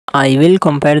I will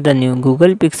compare the new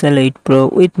Google Pixel 8 Pro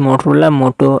with Motorola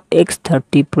Moto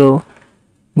X30 Pro.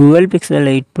 Google Pixel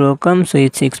 8 Pro comes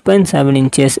with 6.7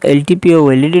 inches LTPO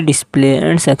OLED display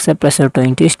and success ratio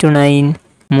 20:9.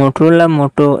 Motorola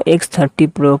Moto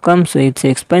X30 Pro comes with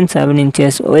 6.7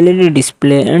 inches OLED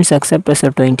display and success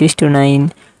ratio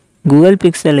 20:9. Google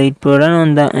Pixel 8 Pro run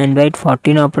on the Android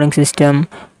 14 operating system.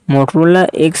 Motorola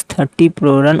X30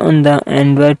 Pro run on the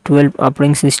Android 12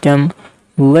 operating system.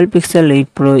 Google Pixel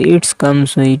 8 Pro it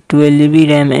comes with 12GB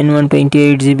RAM and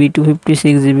 128GB,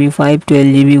 256GB,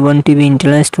 512GB, 1TB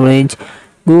internal storage,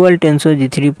 Google Tensor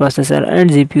G3 processor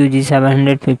and GPU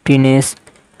G715S.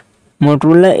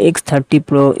 Motorola X30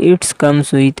 Pro it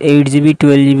comes with 8GB,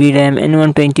 12GB RAM and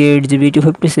 128GB,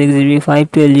 256GB,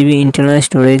 512GB internal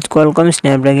storage, Qualcomm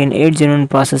Snapdragon 801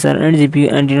 processor and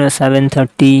GPU Adreno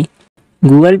 730.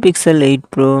 Google Pixel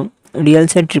 8 Pro real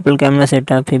set triple camera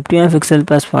setup, 50 MP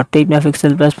plus 48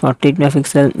 MP plus 48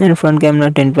 MP and front camera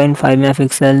 10.5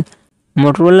 MP.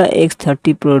 Motorola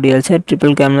X30 Pro real set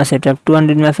triple camera setup,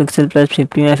 200 MP plus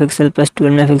 50 MP plus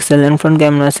 12 MP and front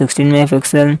camera 16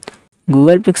 MP.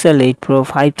 Google Pixel 8 Pro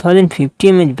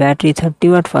 5050 mAh battery, 30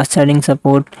 watt fast charging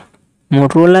support.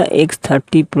 Motorola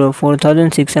X30 Pro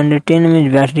 4610 mAh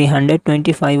battery,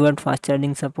 125 watt fast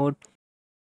charging support.